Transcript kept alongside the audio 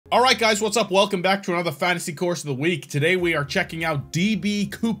Alright guys, what's up? Welcome back to another fantasy course of the week. Today we are checking out DB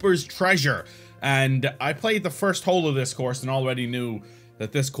Cooper's Treasure. And I played the first hole of this course and already knew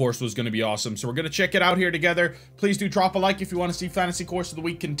that this course was going to be awesome. So we're going to check it out here together. Please do drop a like if you want to see Fantasy Course of the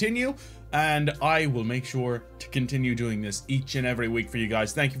Week continue. And I will make sure to continue doing this each and every week for you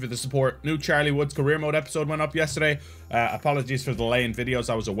guys. Thank you for the support. New Charlie Woods Career Mode episode went up yesterday. Apologies for the delay in videos.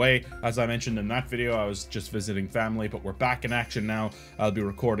 I was away. As I mentioned in that video, I was just visiting family, but we're back in action now. I'll be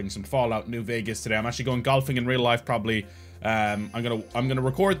recording some Fallout New Vegas today. I'm actually going golfing in real life probably. I'm gonna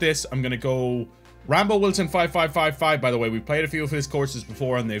record this. I'm gonna go Rambo Wilson 5555. By the way, we played a few of his courses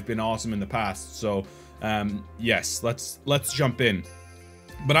before and they've been awesome in the past. So yes, let's jump in.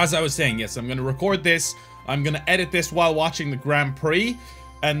 But as I was saying, yes, I'm gonna record this. I'm gonna edit this while watching the Grand Prix,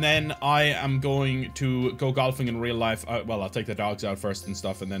 and then I am going to go golfing in real life. Well, I'll take the dogs out first and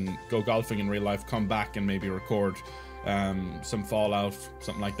stuff, and then go golfing in real life, come back and maybe record some Fallout,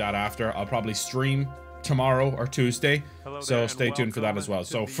 something like that after. I'll probably stream tomorrow or Tuesday, so stay tuned for that as well.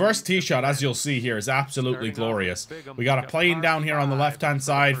 So first tee shot, as you'll see here, is absolutely glorious. We got a plane down here on the left hand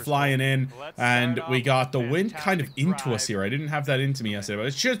side flying in, and we got the wind kind of into us here. I didn't have that into me yesterday, but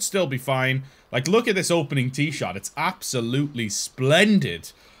it should still be fine. Like, look at this opening tee shot. It's absolutely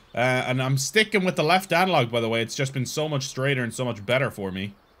splendid. And I'm sticking with the left analog, by the way. It's just been so much straighter and so much better for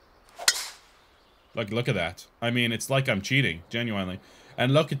me. Look at that. I mean, it's like I'm cheating, genuinely.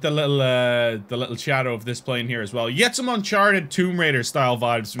 And look at the little shadow of this plane here as well. You get some Uncharted Tomb Raider style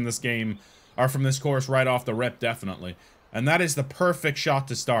vibes from this game, or from this course right off the rip, definitely. And that is the perfect shot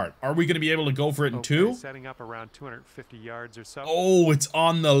to start. Are we going to be able to go for it in two? Setting up around 250 yards or so. Oh, it's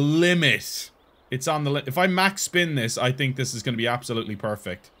on the limit. It's on the limit. If I max spin this, I think this is going to be absolutely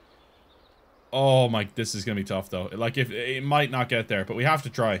perfect. Oh my, this is going to be tough though. Like, if it might not get there, but we have to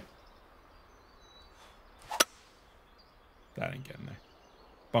try. That ain't getting there.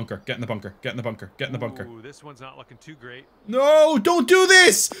 Bunker, get in the bunker, get in the bunker, get in the bunker. Ooh, this one's not looking too great. No, don't do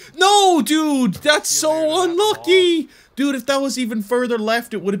this! No, dude, that's so unlucky! Dude, if that was even further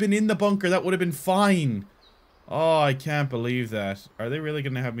left, it would have been in the bunker. That would have been fine. Oh, I can't believe that. Are they really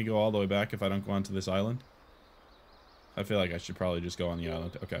going to have me go all the way back if I don't go onto this island? I feel like I should probably just go on the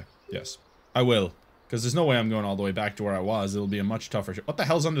island. Okay, yes, I will. Because there's no way I'm going all the way back to where I was. It'll be a much tougher shot. What the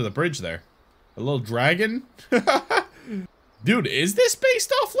hell's under the bridge there? A little dragon? Dude, is this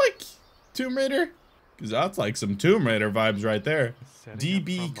based off, like, Tomb Raider? Because that's, like, some Tomb Raider vibes right there.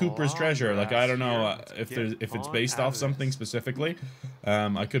 DB Cooper's Treasure. Like, I don't know if it's based off something specifically.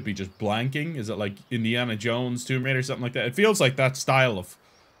 I could be just blanking. Is it, like, Indiana Jones, Tomb Raider, something like that? It feels like that style of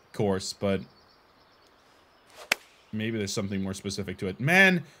course, but maybe there's something more specific to it.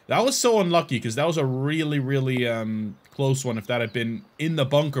 Man, that was so unlucky, because that was a really, really close one. If that had been in the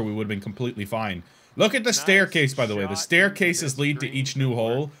bunker, we would have been completely fine. Look at the staircase, by the way. The staircases lead to each new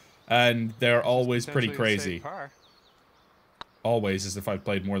hole, and they're always pretty crazy. Always, as if I've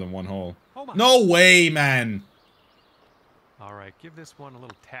played more than one hole. No way, man! Alright, give this one a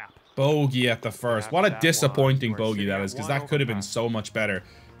little tap. Bogey at the first. What a disappointing bogey that is, because that could have been so much better.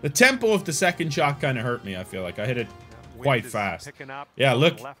 The tempo of the second shot kind of hurt me, I feel like. I hit it quite fast. Yeah,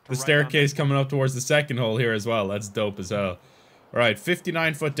 look, the staircase coming up towards the second hole here as well. That's dope as hell. Alright,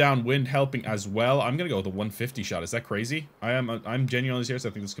 59 foot down, wind helping as well. I'm gonna go with the 150 shot. Is that crazy? I'm genuinely serious. I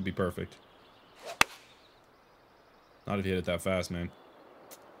think this could be perfect. Not if you hit it that fast, man.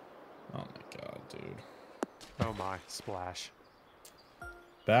 Oh my god, dude. Oh my, splash.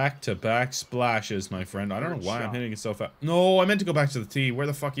 Back-to-back splashes, my friend. I don't know why I'm hitting it so fast. No, I meant to go back to the tee. Where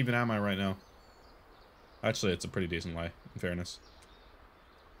the fuck even am I right now? Actually, it's a pretty decent lie, in fairness.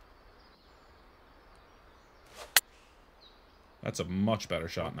 That's a much better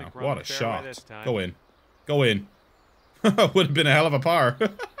shot now. What a shot. Go in. Go in. Would have been a hell of a par.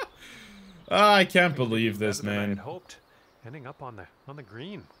 I can't believe this, man. Ending up on the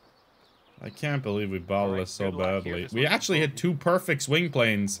green. I can't believe we bottled this so badly. We actually hit two perfect swing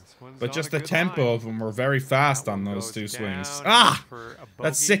planes, but just the tempo of them were very fast on those two swings. Ah!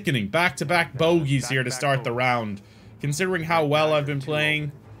 That's sickening. Back-to-back bogeys here to start the round. Considering how well I've been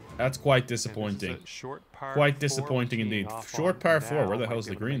playing, that's quite disappointing. Quite disappointing indeed. Short par 4. Where the hell's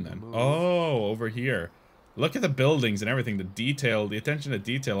the green then? Oh, over here. Look at the buildings and everything. The detail, the attention to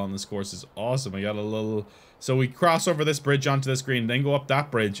detail on this course is awesome. We got a little... So we cross over this bridge onto this green, then go up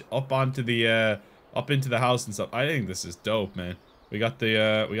that bridge, up onto the, up into the house and stuff. I think this is dope, man. We got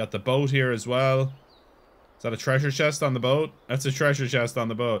the boat here as well. Is that a treasure chest on the boat? That's a treasure chest on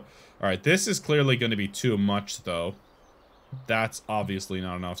the boat. Alright, this is clearly going to be too much, though. That's obviously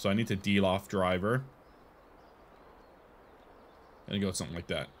not enough, so I need to deal off driver. And go with something like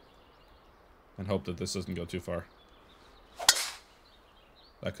that. And hope that this doesn't go too far.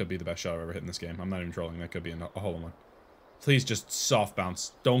 That could be the best shot I've ever hit in this game. I'm not even trolling. That could be a hole-in-one. Please just soft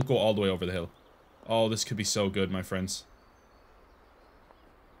bounce. Don't go all the way over the hill. Oh, this could be so good, my friends.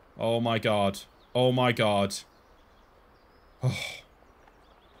 Oh my god. Oh my god. Oh.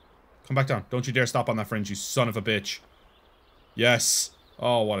 Come back down. Don't you dare stop on that fringe, you son of a bitch. Yes.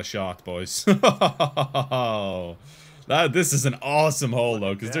 Oh, what a shot, boys. This is an awesome hole,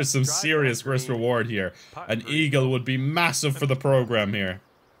 though, because there's some serious risk reward here. An eagle would be massive for the program here.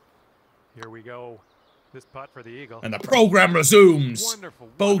 Here we go. This putt for the eagle. And the program resumes. Wonderful,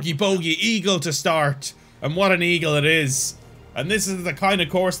 Bogey, bogey, eagle to start. And what an eagle it is. And this is the kind of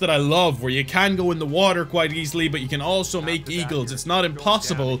course that I love, where you can go in the water quite easily, but you can also make eagles. It's not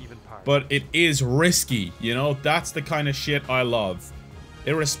impossible, but it is risky. You know, that's the kind of shit I love.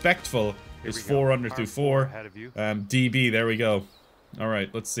 Irrespectful is 4 under through 4. DB, there we go.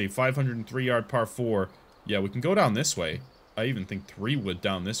 Alright, let's see. 503 yard par 4. Yeah, we can go down this way. I even think 3 wood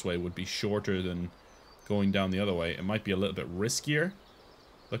down this way would be shorter than going down the other way. It might be a little bit riskier.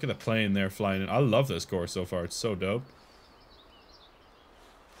 Look at the plane there flying in. I love this course so far. It's so dope.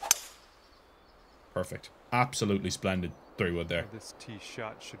 Perfect. Absolutely splendid 3 wood there. This tee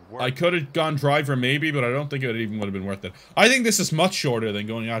shot should work. I could have gone driver maybe, but I don't think it even would have been worth it. I think this is much shorter than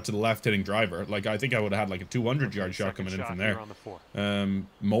going out to the left hitting driver. Like, I think I would have had like a 200 yard shot coming in from there.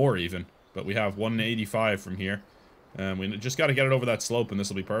 More even. But we have 185 from here. We just got to get it over that slope and this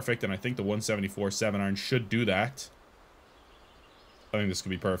will be perfect. And I think the 174 7-iron should do that. I think this could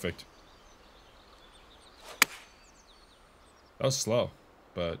be perfect. That was slow.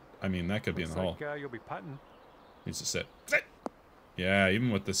 But, I mean, that could be in the hole. You'll be putting. Needs to sit. Yeah, even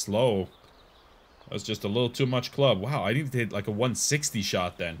with the slow, that was just a little too much club. Wow, I need to hit like a 160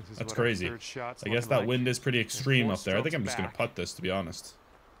 shot then. That's crazy. I guess that wind is pretty extreme up there. I think I'm just going to putt this, to be honest.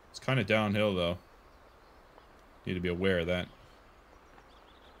 It's kind of downhill, though. Need to be aware of that.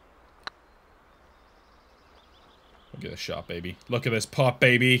 Look at this shot, baby. Look at this putt,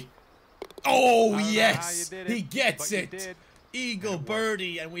 baby. Oh, yes! He gets it! Eagle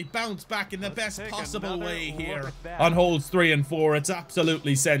birdie, and we bounce back in the best possible way here on holes 3 and 4. It's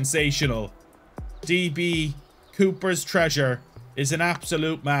absolutely sensational. DB Cooper's Treasure is an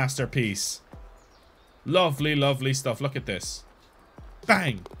absolute masterpiece. Lovely, lovely stuff. Look at this.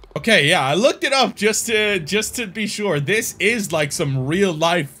 Bang. Okay, yeah, I looked it up just to be sure. This is like some real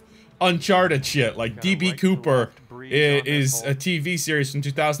life Uncharted shit. Like DB Cooper is a TV series from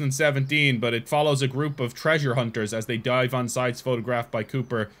 2017, but it follows a group of treasure hunters as they dive on sites photographed by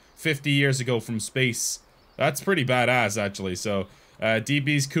Cooper 50 years ago from space. That's pretty badass, actually. So,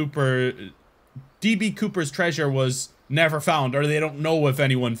 DB Cooper's treasure was never found, or they don't know if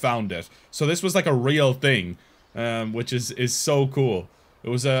anyone found it. So this was like a real thing, which is so cool. It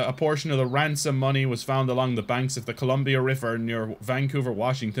was a portion of the ransom money was found along the banks of the Columbia River near Vancouver,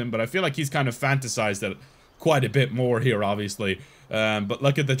 Washington, but I feel like he's kind of fantasized it quite a bit more here, obviously. But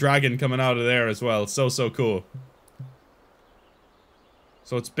look at the dragon coming out of there as well. So cool.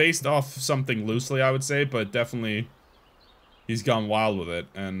 So it's based off something loosely, I would say, but definitely he's gone wild with it,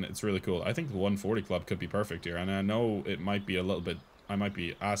 and it's really cool. I think the 140 club could be perfect here, and I know it might be a little bit, I might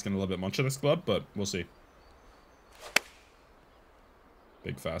be asking a little bit much of this club, but we'll see.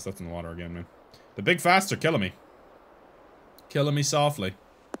 Big fast, that's in the water again, man. The big fasts are killing me. Killing me softly.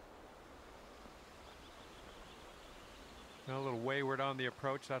 A little wayward on the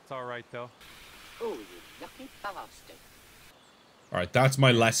approach, that's alright though. Oh, you lucky bastard. Alright, that's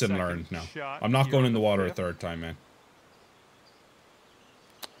my lesson learned now. I'm not going in the water a 3rd time, man.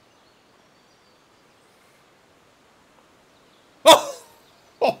 Oh!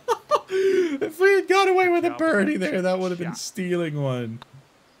 If we had got away with a birdie there, that would have been stealing one.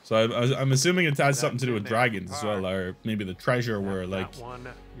 So I'm assuming it has something to do with dragons as well, or maybe the treasure were like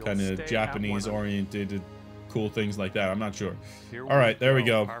kind of Japanese oriented, cool things like that. I'm not sure. All right, there we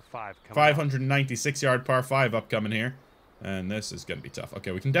go. 596 yard par 5 upcoming here, and this is gonna be tough.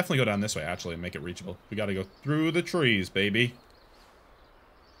 Okay, we can definitely go down this way actually and make it reachable. We got to go through the trees, baby.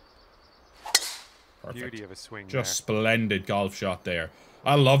 Perfect. Beauty of a swing. Just splendid golf shot there.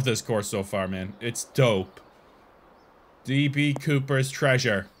 I love this course so far, man. It's dope. DB Cooper's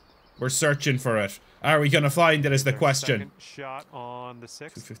Treasure. We're searching for it. Are we gonna find it is the question. Shot on the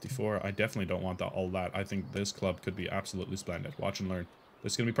 6th. 254. I definitely don't want that all that. I think this club could be absolutely splendid. Watch and learn.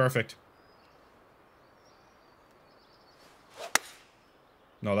 This is gonna be perfect.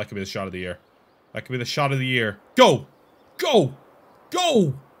 No, that could be the shot of the year. That could be the shot of the year. Go! Go!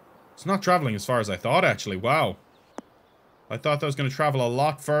 Go! It's not traveling as far as I thought, actually. Wow. I thought that was going to travel a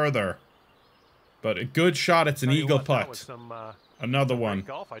lot further. But a good shot. It's an eagle putt. Another one.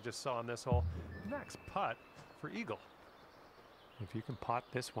 Golf I just saw on this hole. Next putt for eagle. If you can pot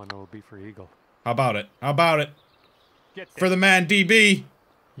this one, it'll be for eagle. How about it? How about it? Get For the man, DB.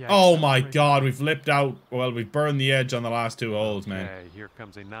 Yeah, Oh my god, we've lipped out. Well, we've burned the edge on the last 2 holes, man. Okay, here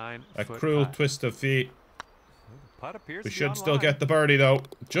comes a 9 A foot cruel putt. twist of fate. Putt appears We to be should still online. get the birdie, though.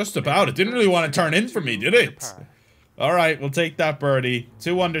 Just about. It didn't really want to turn in for me, did it? Alright, we'll take that birdie.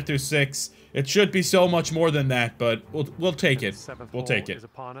 2 under through 6. It should be so much more than that, but we'll take it. We'll take it. Is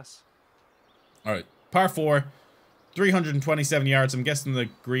upon us. Alright, par 4. 327 yards. I'm guessing the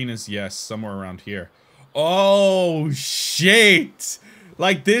green is, yes, somewhere around here. Oh, shit!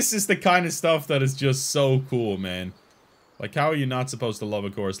 Like, this is the kind of stuff that is just so cool, man. Like, how are you not supposed to love a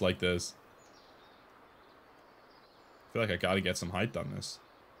course like this? I feel like I gotta get some height on this.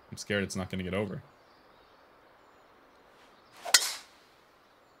 I'm scared it's not gonna get over.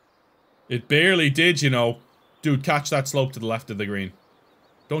 It barely did, you know. Dude, catch that slope to the left of the green.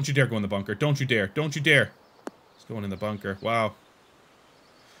 Don't you dare go in the bunker. Don't you dare. Don't you dare. It's going in the bunker. Wow.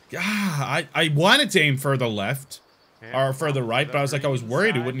 Yeah, I wanted to aim further left. Or further right, but I was like, I was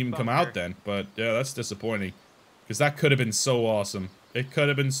worried it wouldn't even come out then. But, yeah, that's disappointing. Because that could have been so awesome. It could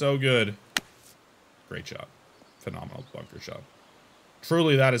have been so good. Great shot. Phenomenal bunker shot.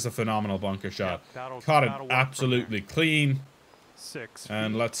 Truly, that is a phenomenal bunker shot. Caught it absolutely clean. 6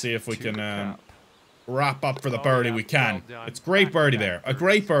 And feet let's see if we to can the cup. wrap up for the Oh, birdie. yeah, We can. well done. It's great birdie there. Back-to-back A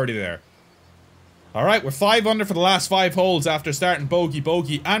great birdie there. Alright, we're 5 under for the last 5 holes after starting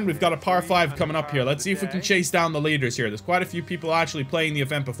bogey, and we've got a par 5 coming up here. Let's see if we can chase down the leaders here. There's quite a few people actually playing the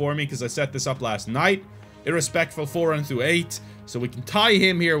event before me because I set this up last night. Irrespectful 4 on through 8. So we can tie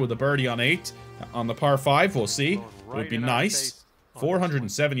him here with a birdie on 8. On the par 5, we'll see. It would be nice.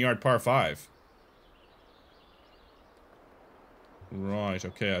 407-yard par 5. Right,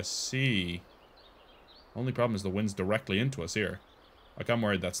 okay, I see. Only problem is the wind's directly into us here. Like, I'm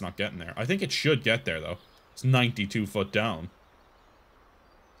worried that's not getting there. I think it should get there, though. It's 92 foot down.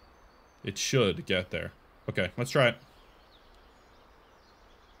 It should get there. Okay, let's try it.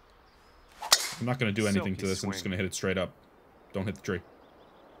 I'm not going to do anything to this. I'm just going to hit it straight up. Don't hit the tree.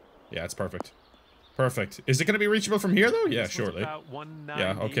 Yeah, it's perfect. Perfect. Is it going to be reachable from here, though? Yeah, shortly.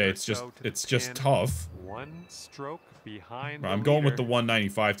 Yeah, okay, it's just tough. 1 stroke behind I'm going with the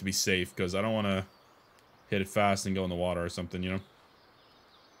 195 to be safe, because I don't want to hit it fast and go in the water or something, you know?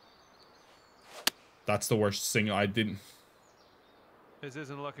 That's the worst single. I didn't... This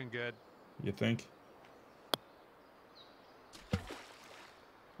isn't looking good. You think?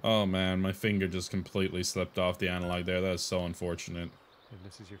 Oh, man, my finger just completely slipped off the analog there. That is so unfortunate. And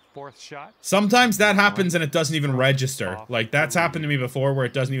this is your 4th shot. Sometimes that happens and it doesn't even register. Like, that's happened to me before where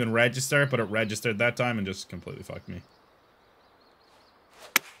it doesn't even register, but it registered that time and just completely fucked me.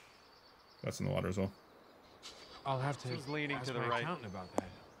 That's in the water as well. I'll have to leaning ask to the my right. accountant about that.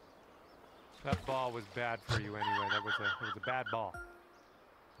 That ball was bad for you anyway. It was a bad ball.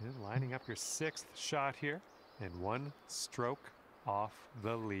 And lining up your 6th shot here. And 1 stroke off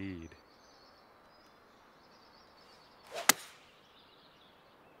the lead.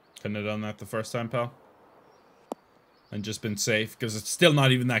 Couldn't have done that the first time, pal. And just been safe, because it's still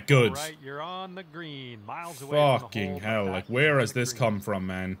not even that good. Right, you're on the green. Miles away from the hole, Fucking but hell, that like, is where on has the this green. come from,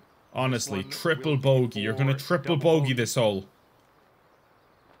 man? Honestly, one triple will be bogey. You're gonna for triple double bogey bogey. this hole.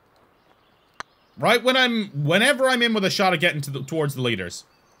 Right whenever I'm in with a shot of getting towards the leaders.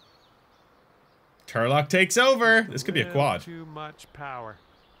 Turlock takes over. This could be a Little quad. Too much power.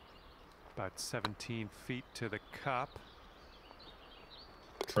 About 17 feet to the cup.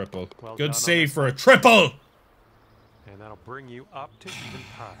 Triple. Well done Good on save that for a one. triple. And that'll bring you up to even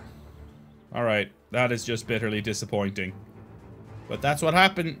par. Alright, that is just bitterly disappointing. But that's what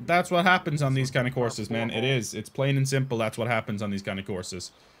happened. That's what happens on these kind of courses, man. It is. It's plain and simple. That's what happens on these kind of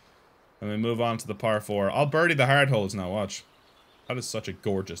courses. And we move on to the par 4. I'll birdie the hard holes now, watch. That is such a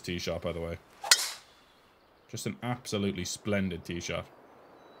gorgeous tee shot, by the way. Just an absolutely splendid tee shot.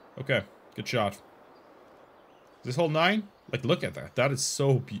 Okay, good shot. Is this hole 9? Like, look at that. That is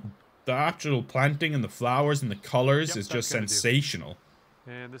so beautiful. The actual planting and the flowers and the colors is just sensational.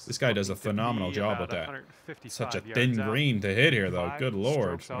 And This guy does a phenomenal job with that. Such a thin green to hit here, though. Good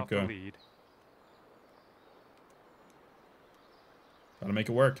lord. Okay. Gotta make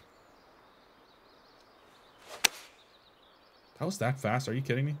it work. How was that fast? Are you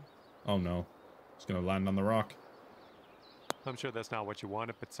kidding me? Oh no. It's gonna land on the rock. I'm sure that's not what you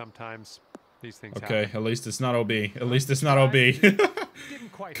wanted, but sometimes these things Okay, happen. at least it's not OB. At least it's not OB. Didn't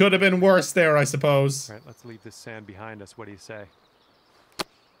quite Could have been worse there, I suppose. All right, let's leave this sand behind us. What do you say?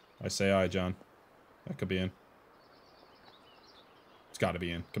 I say aye, John. That could be in. It's gotta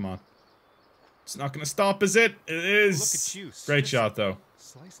be in. Come on. It's not going to stop, is it? It is. Look at you. Great shot, though.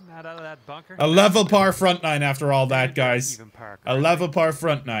 Slicing that out of that bunker. A level par front nine after all that, Very good guys. even par A level par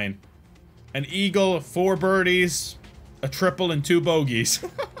front nine. An eagle, 4 birdies, a triple, and 2 bogeys.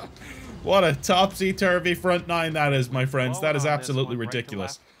 What a topsy-turvy front nine that is, my friends. That is absolutely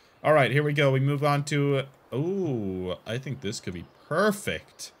ridiculous. All right, here we go. We move on to... Ooh, I think this could be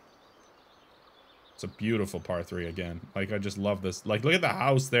perfect. It's a beautiful par 3 again. Like, I just love this. Like, look at the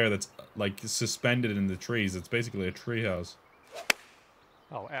house there that's, like, suspended in the trees. It's basically a tree house.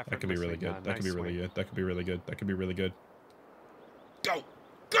 Oh, that could be really good. That could be really good. That could be really good. That could be really good. Go!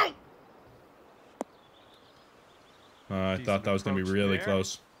 Go! I thought that was going to be really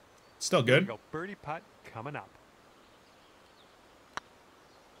close. Still good. Go birdie putt coming up.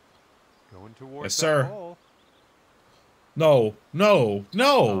 Going towards yes, sir. that hole. No, no,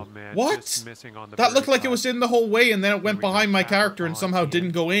 no. Oh, man, what? just missing on the that looked like putt. it was in the whole way and then it went behind my character and somehow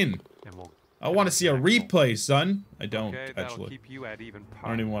didn't go in. I want to see a replay, son. I don't, actually. Keep you at even par. I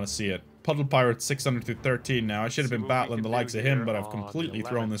don't even want to see it. Puddle Pirate 600 through 13 now. I should have been battling the likes of him, but I've completely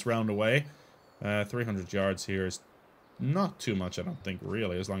thrown this round away. 300 yards here is not too much, I don't think,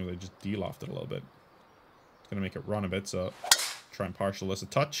 really, as long as I just de-loft it a little bit. It's going to make it run a bit, so try and partial this a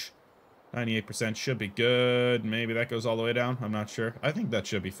touch. 98% should be good. Maybe that goes all the way down. I'm not sure. I think that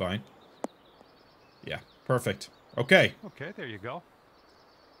should be fine. Yeah, perfect. Okay. Okay, there you go.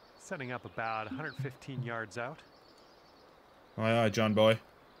 Setting up about 115 yards out. Aye, aye, John boy.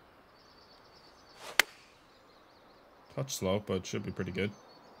 Touch slope, but it should be pretty good.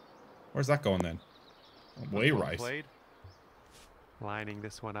 Where's that going then? Way right. Played. Lining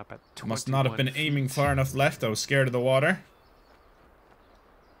this one up at 21 Must not have been aiming far enough left. I was scared of the water.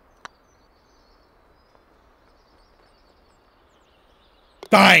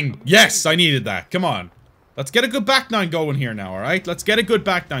 Bang! Yes, I needed that. Come on. Let's get a good back nine going here now, alright? Let's get a good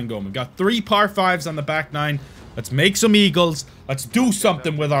back nine going. We've got 3 par 5s on the back nine. Let's make some eagles. Let's do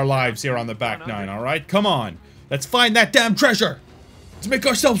something with our lives here on the back nine, alright? Come on. Let's find that damn treasure. Let's make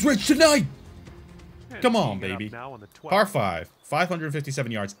ourselves rich tonight. Come on, baby. Par 5.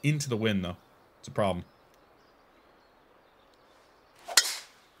 557 yards into the wind, though. It's a problem.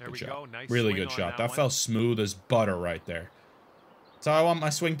 Good shot. Really good shot. That fell smooth as butter right there. That's how I want my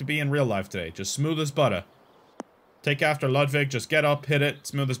swing to be in real life today. Just smooth as butter. Take after Ludwig. Just get up, hit it,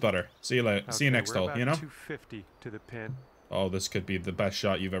 smooth as butter. See you later. See you next hole, you know? 250 to the pin. Oh, this could be the best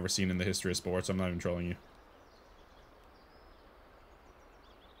shot you've ever seen in the history of sports. I'm not even trolling you.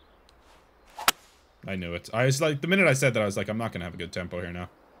 I knew it. I was like, the minute I said that, I was like, I'm not going to have a good tempo here now.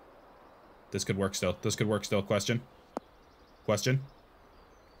 This could work still. This could work still. Question? Question?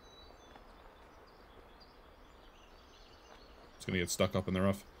 It's going to get stuck up in the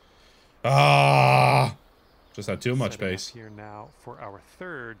rough. Ah! Just had too much pace. Here now for our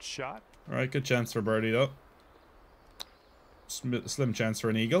 3rd shot. All right, good chance for birdie, though. Slim chance for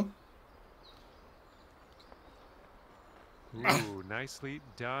an eagle. Ooh, nicely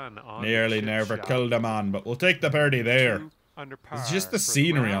done on Nearly the never shot. killed a man, but we'll take the birdie there. Under par It's just the for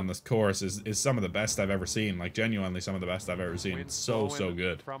scenery round. on this course is some of the best I've ever seen. Like, genuinely some of the best I've ever seen. Wind It's so blowing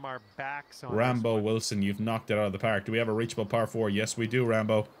good. From our backs on Rambo this one. Wilson, you've knocked it out of the park. Do we have a reachable par 4? Yes, we do,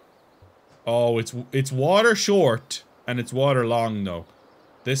 Rambo. Oh, it's water short, and it's water long, though.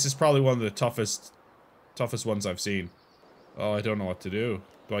 This is probably one of the toughest ones I've seen. Oh, I don't know what to do.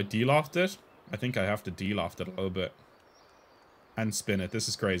 Do I de-loft it? I think I have to de-loft it a little bit. And spin it. This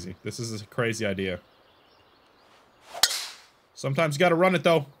is crazy. This is a crazy idea. Sometimes you gotta run it,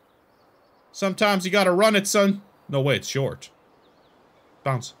 though. Sometimes you gotta run it, son. No way, it's short.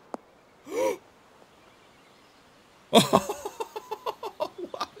 Bounce. Oh,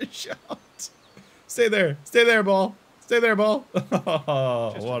 what a shot. Stay there. Stay there, ball. Stay there, ball.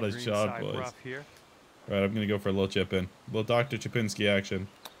 Oh, what a shot, boys. Alright, I'm gonna go for a little chip in. A little Dr. Chipinski action.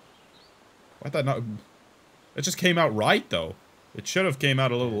 Why that not... It just came out right, though. It should have came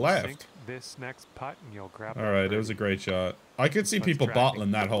out a little left. This next putt and you'll grab Alright, it was a great shot. I could see people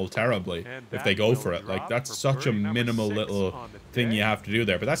bottling that hole terribly if they go for it. Like, that's such a minimal little thing you have to do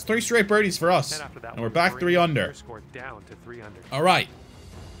there. But that's 3 straight birdies for us. And we're back 3 under. Alright.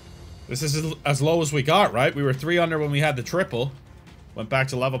 This is as low as we got, right? We were 3 under when we had the triple. Went back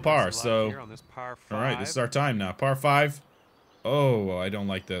to level par, so... Alright, this is our time now. Par 5. Oh, I don't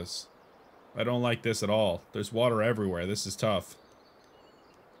like this. I don't like this at all. There's water everywhere. This is tough.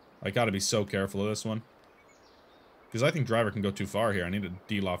 I gotta be so careful of this one. Because I think driver can go too far here. I need to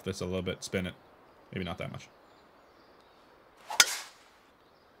de-loft this a little bit. Spin it. Maybe not that much.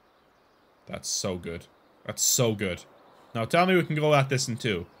 That's so good. That's so good. Now tell me we can go at this in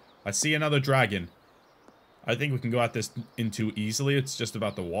 2. I see another dragon. I think we can go at this in 2 easily. It's just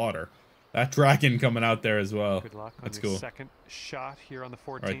about the water. That dragon coming out there as well. Good luck on That's your cool. second shot here on the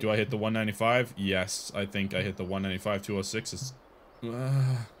 14th. Alright, do I hit the 195? Yes, I think I hit the 195. 206 is...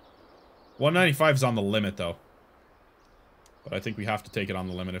 195 is on the limit, though. But I think we have to take it on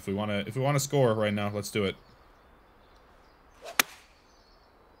the limit if we want to score right now. Let's do it.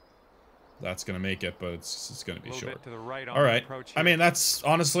 That's gonna make it, but it's gonna be short. All right. I mean, that's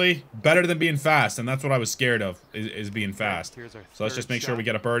honestly better than being fast, and that's what I was scared of is being fast. So let's just make sure we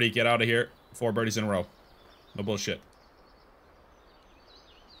get a birdie, get out of here. 4 birdies in a row. No bullshit.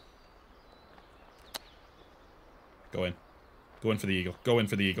 Go in. Go in for the eagle. Go in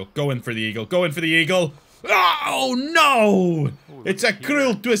for the eagle. Go in for the eagle. Go in for the eagle. Oh, no! It's a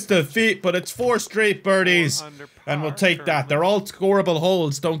cruel twist of fate, but it's 4 straight birdies. And we'll take that. They're all scoreable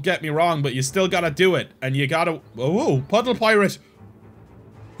holes, don't get me wrong, but you still gotta do it. And you gotta... Oh, Puddle Pirate.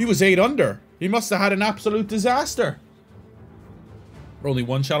 He was 8 under. He must have had an absolute disaster. We're only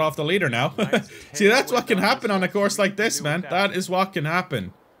 1 shot off the leader now. See, that's what can happen on a course like this, man. That is what can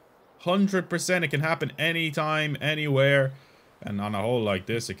happen. 100% it can happen anytime, anywhere. And on a hole like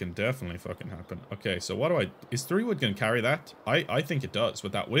this, it can definitely fucking happen. Okay, so what do I... Is 3-wood going to carry that? I think it does.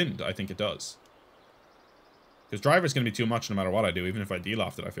 With that wind, I think it does. Because driver's going to be too much no matter what I do, even if I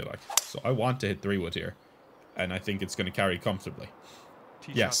de-loft it, I feel like. So I want to hit 3-wood here. And I think it's going to carry comfortably.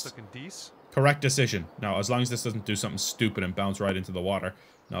 Yes. Correct decision. Now, as long as this doesn't do something stupid and bounce right into the water.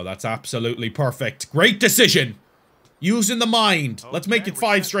 No, that's absolutely perfect. Great decision! Using the mind. Let's make it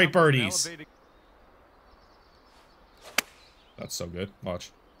 5 straight birdies. That's so good. Watch.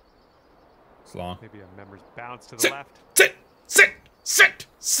 It's long. Maybe a member's bounce to the left. Sit!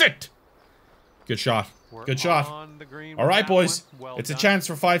 Good shot. Good shot. All right, boys. It's a chance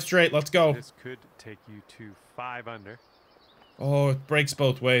for 5 straight. Let's go. This could take you to 5 under. Oh, it breaks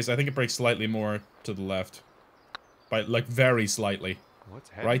both ways. I think it breaks slightly more to the left. By, like, very slightly.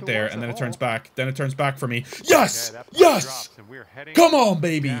 Right there, and then it turns back. Then it turns back for me. Yes! Yes! Come on,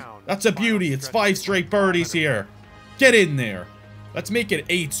 baby! That's a beauty. It's 5 straight birdies here. Get in there. Let's make it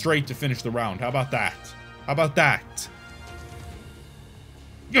 8 straight to finish the round. How about that? How about that?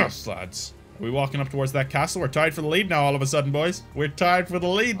 Yes, lads. Are we walking up towards that castle? We're tied for the lead now all of a sudden, boys. We're tied for the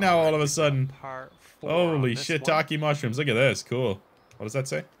lead now all of a sudden. Holy shiitake mushrooms. Look at this. Cool. What does that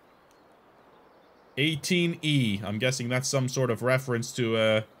say? 18E. I'm guessing that's some sort of reference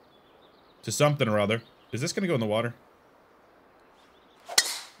to something or other. Is this going to go in the water?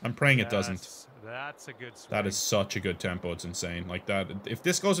 I'm praying it doesn't. That's a good swing. That is such a good tempo. It's insane. Like that. If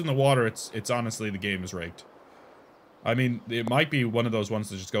this goes in the water, it's honestly, the game is rigged. I mean, it might be one of those ones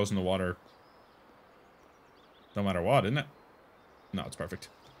that just goes in the water no matter what, isn't it? No, it's perfect.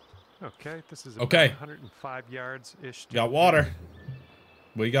 Okay, this is about 105 yards-ish. Got water.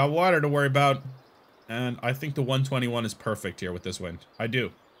 We got water to worry about. And I think the 121 is perfect here with this wind. I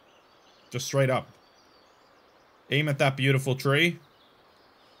do. Just straight up. Aim at that beautiful tree.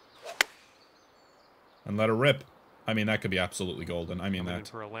 And let her rip. I mean, that could be absolutely golden. I mean that.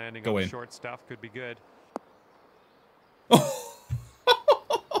 For a landing Go on in. Short stuff could be good.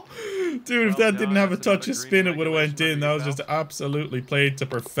 Dude, if that didn't have a touch of spin, it would have went in. That was just absolutely played to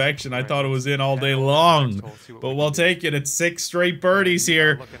perfection. I thought it was in all day long. But we'll take it. It's 6 straight birdies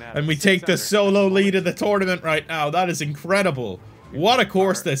here. And we take the solo lead of the tournament right now. That is incredible. What a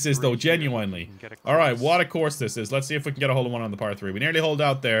course this is, though, genuinely. All right, what a course this is. Let's see if we can get a hole in one on the par 3. We nearly holed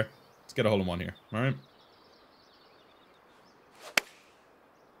out there. Let's get a hole in one here. All right.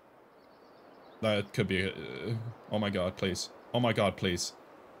 That could be... oh my god, please. Oh my god, please.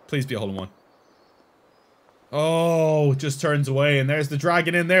 Please be a hole in one. Oh, just turns away, and there's the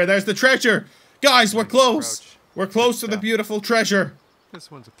dragon in there. There's the treasure. Guys, we're close. We're close to the beautiful treasure.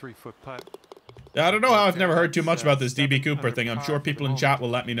 This one's a 3-foot putt. Yeah, I don't know how I've never heard too much about this DB Cooper thing. I'm sure people in chat will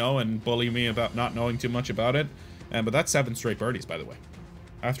let me know and bully me about not knowing too much about it. But that's 7 straight birdies, by the way.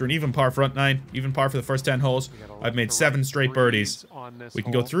 After an even par front 9, even par for the first 10 holes, I've made 7 straight birdies. We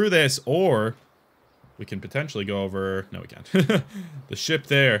can go through this, or we can potentially go over... No, we can't. The ship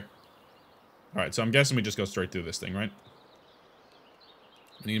there. Alright, so I'm guessing we just go straight through this thing, right?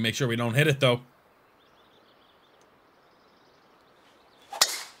 We need to make sure we don't hit it, though.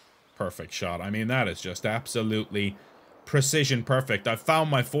 Perfect shot. I mean, that is just absolutely precision perfect. I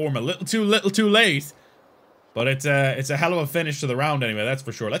found my form a little too late. But it's a hell of a finish to the round anyway, that's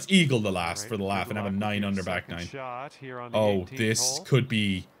for sure. Let's eagle the last for the laugh and have a 9 under back 9. Oh, this could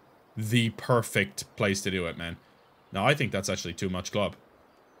be the perfect place to do it, man. No, I think that's actually too much club.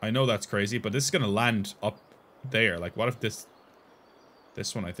 I know that's crazy, but this is going to land up there. Like, what if this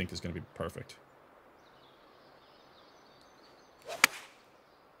one I think is going to be perfect.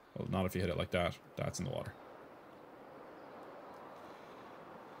 Well, not if you hit it like that. That's in the water.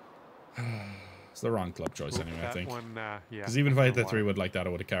 It's the wrong club choice Oop, anyway, I think. Yeah. Because even if I hit the 3-wood like that, I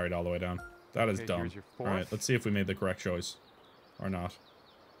would have carried all the way down. That is Okay, dumb. here's your fourth. Alright, let's see if we made the correct choice. Or not.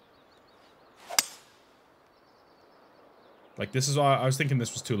 Like, this is why I was thinking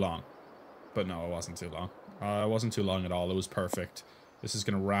this was too long. But no, it wasn't too long. It wasn't too long at all. It was perfect. This is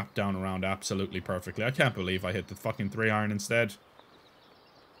going to wrap down around absolutely perfectly. I can't believe I hit the fucking 3-iron instead.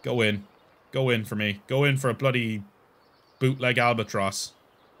 Go in. Go in for me. Go in for a bloody bootleg albatross.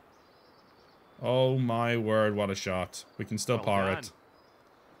 Oh my word, what a shot. We can still par done. it.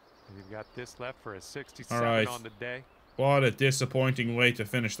 You've got this left for a 67 Alright. on the day. What a disappointing way to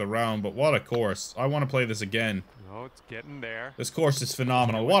finish the round, but what a course. I want to play this again. Oh, it's getting there. This course is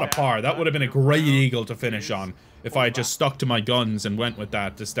phenomenal. What a par. That would have been a great eagle to finish on if I had just stuck to my guns and went with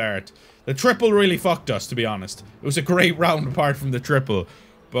that to start. The triple really fucked us, to be honest. It was a great round apart from the triple.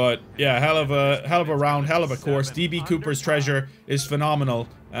 But yeah, hell of a round, hell of a course. DB Cooper's Treasure is phenomenal,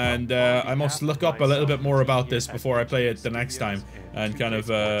 and I must look up a little bit more about this before I play it the next time, and kind of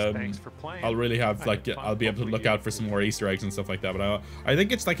I'll really have like I'll be able to look out for some more Easter eggs and stuff like that. But I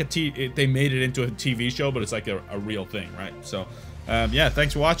think it's like they made it into a TV show, but it's like a real thing, right? So. Yeah,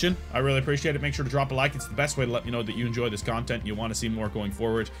 thanks for watching. I really appreciate it. Make sure to drop a like. It's the best way to let me know that you enjoy this content. You want to see more going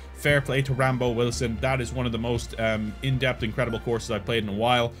forward. Fair play to Rambo Wilson. That is one of the most in-depth, incredible courses I've played in a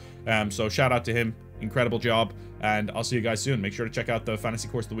while. So shout out to him. Incredible job. And I'll see you guys soon. Make sure to check out the Fantasy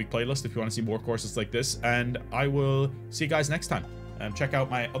Course of the Week playlist if you want to see more courses like this. And I will see you guys next time. Check out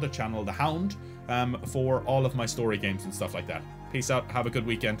my other channel, The Hound, for all of my story games and stuff like that. Peace out. Have a good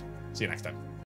weekend. See you next time.